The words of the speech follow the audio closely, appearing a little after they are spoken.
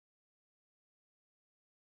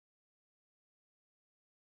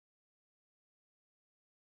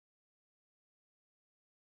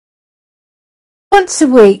Once a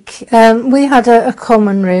week we had a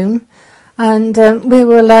common room, and we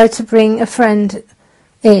were allowed to bring a friend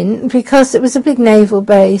in because it was a big naval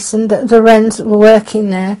base and the Wrens were working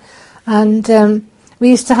there, and we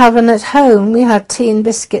used to have them at home. We had tea and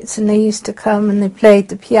biscuits and they used to come and they played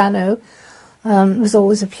the piano. There was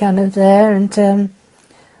always a piano there, and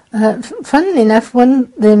funnily enough,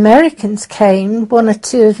 when the Americans came, one or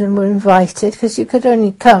two of them were invited because you could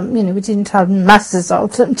only come, we didn't have masses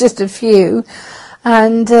of them, just a few,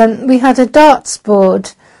 and we had a darts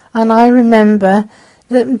board, and I remember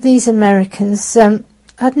that these Americans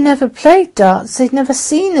had never played darts, they'd never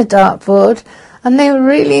seen a dartboard, and they were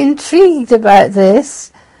really intrigued about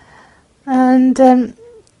this. And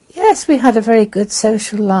yes, we had a very good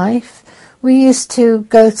social life. We used to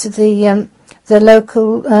go to the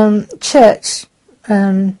local church,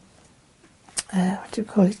 what do you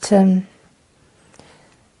call it,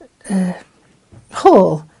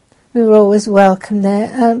 hall. We were always welcome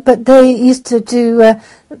there, but they used to do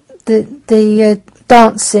the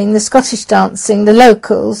dancing, the Scottish dancing, the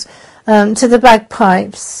locals, to the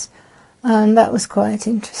bagpipes, and that was quite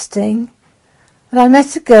interesting. And I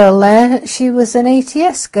met a girl there. She was an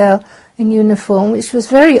ATS girl in uniform, which was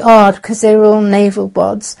very odd because they were all naval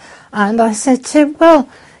bods. And I said to her, well,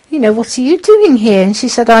 what are you doing here? And she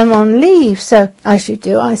said, I'm on leave. So, as you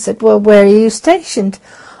do, I said, well, where are you stationed?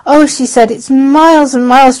 Oh, she said, it's miles and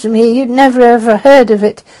miles from here. You'd never ever heard of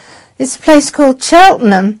it. It's a place called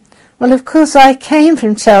Cheltenham. Well, of course, I came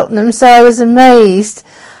from Cheltenham, so I was amazed.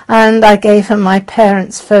 And I gave her my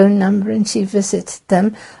parents' phone number and she visited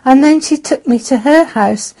them. And then she took me to her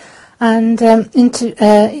house and I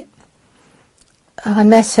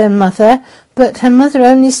met her mother, but her mother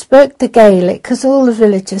only spoke the Gaelic because all the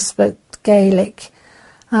villagers spoke Gaelic,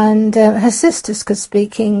 and her sisters could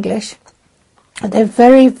speak English. They're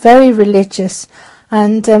very, very religious,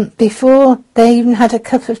 and before they even had a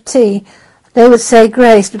cup of tea, they would say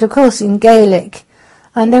grace, but of course in Gaelic,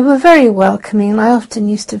 and they were very welcoming, and I often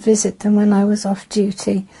used to visit them when I was off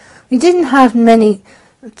duty. We didn't have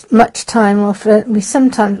much time off.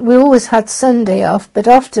 We always had Sunday off, but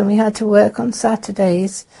often we had to work on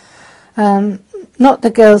Saturdays. Not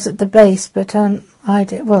the girls at the base, but I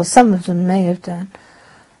did. Well, some of them may have done.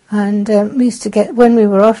 And we used to get, when we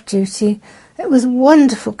were off duty, it was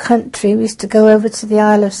wonderful country. We used to go over to the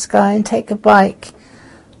Isle of Skye and take a bike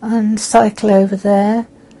and cycle over there.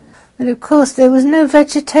 But of course there was no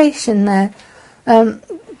vegetation there,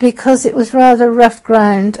 because it was rather rough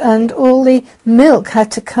ground, and all the milk had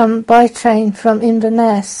to come by train from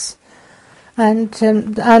Inverness, and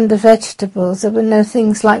the vegetables. There were no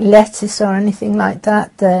things like lettuce or anything like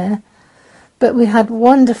that there. But we had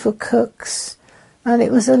wonderful cooks, and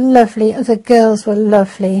it was the girls were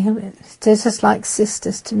lovely. They're just like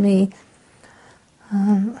sisters to me.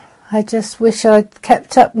 I just wish I'd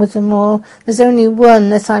kept up with them all. There's only one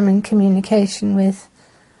that I'm in communication with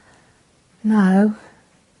now.